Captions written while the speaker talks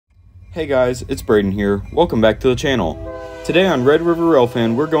Hey guys, it's Braden here. Welcome back to the channel. Today on Red River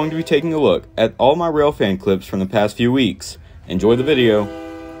Railfan, we're going to be taking a look at all my Railfan clips from the past few weeks. Enjoy the video.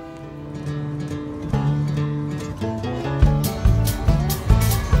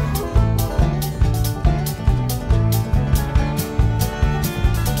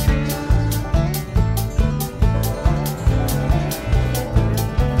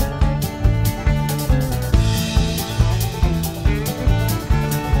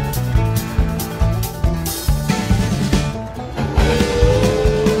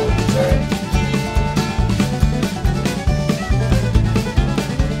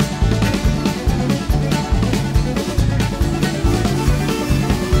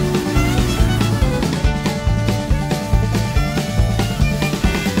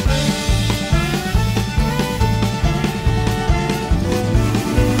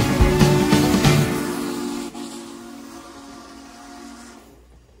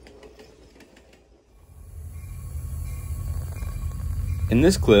 In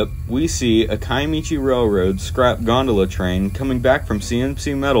this clip, we see a Kiamichi Railroad scrap gondola train coming back from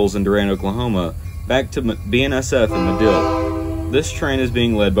CMC Metals in Durant, Oklahoma, back to BNSF in Madill. This train is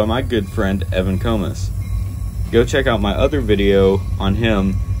being led by my good friend Evan Comas. Go check out my other video on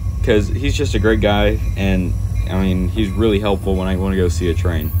him, because he's just a great guy, and I mean, he's really helpful when I want to go see a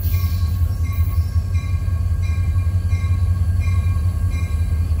train.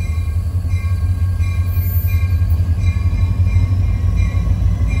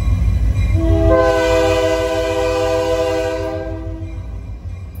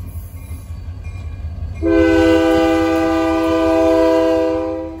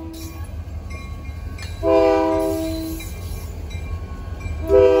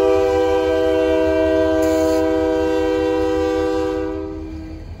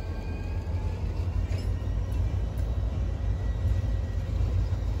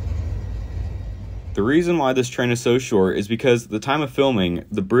 The reason why this train is so short is because at the time of filming,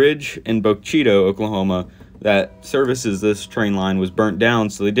 the bridge in Bochito, Oklahoma, that services this train line was burnt down,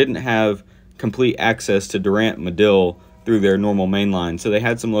 so they didn't have complete access to Durant Madill through their normal main line. So they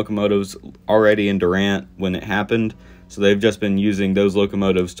had some locomotives already in Durant when it happened, so they've just been using those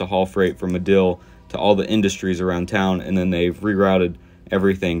locomotives to haul freight from Madill to all the industries around town, and then they've rerouted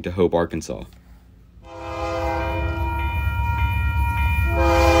everything to Hope, Arkansas.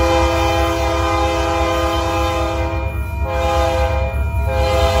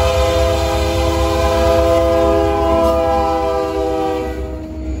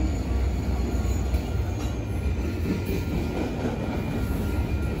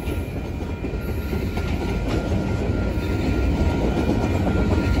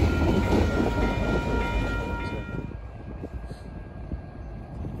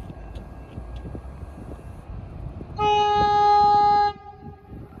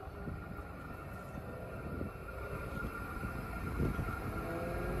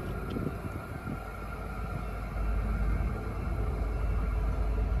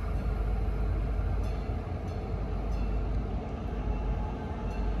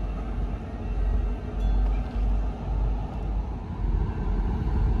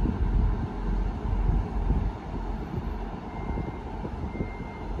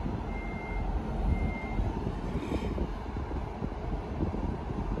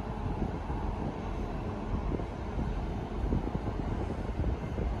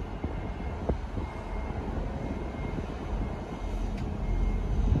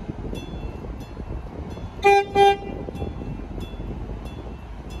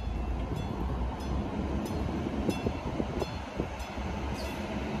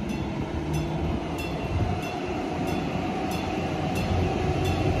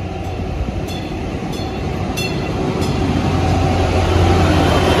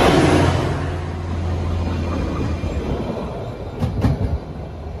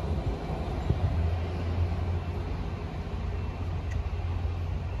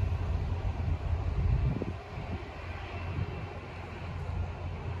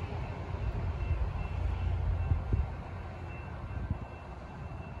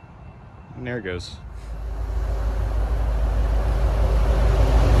 And there it goes.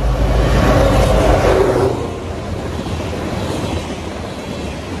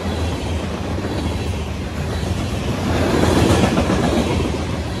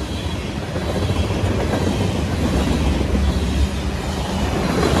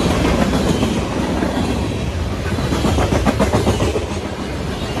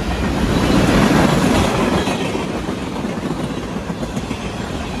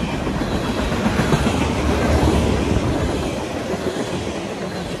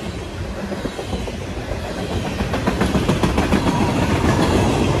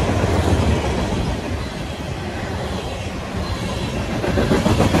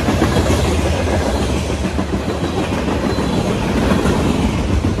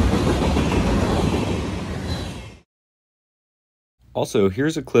 Also,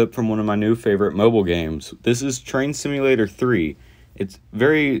 here's a clip from one of my new favorite mobile games. This is Train Simulator 3. It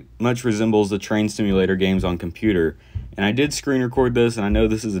very much resembles the train simulator games on computer. And I did screen record this, and I know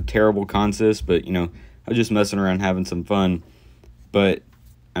this is a terrible consist, but, I was just messing around having some fun. But,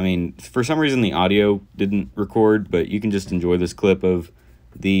 for some reason the audio didn't record, but you can just enjoy this clip of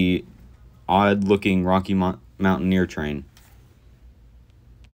the odd-looking Rocky Mountaineer train.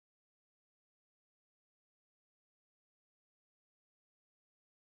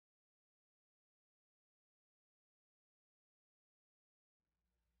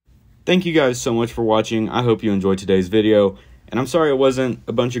 Thank you guys so much for watching. I hope you enjoyed today's video. And I'm sorry it wasn't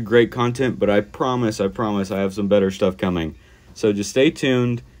a bunch of great content, but I promise I have some better stuff coming. So just stay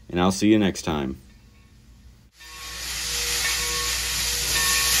tuned, and I'll see you next time.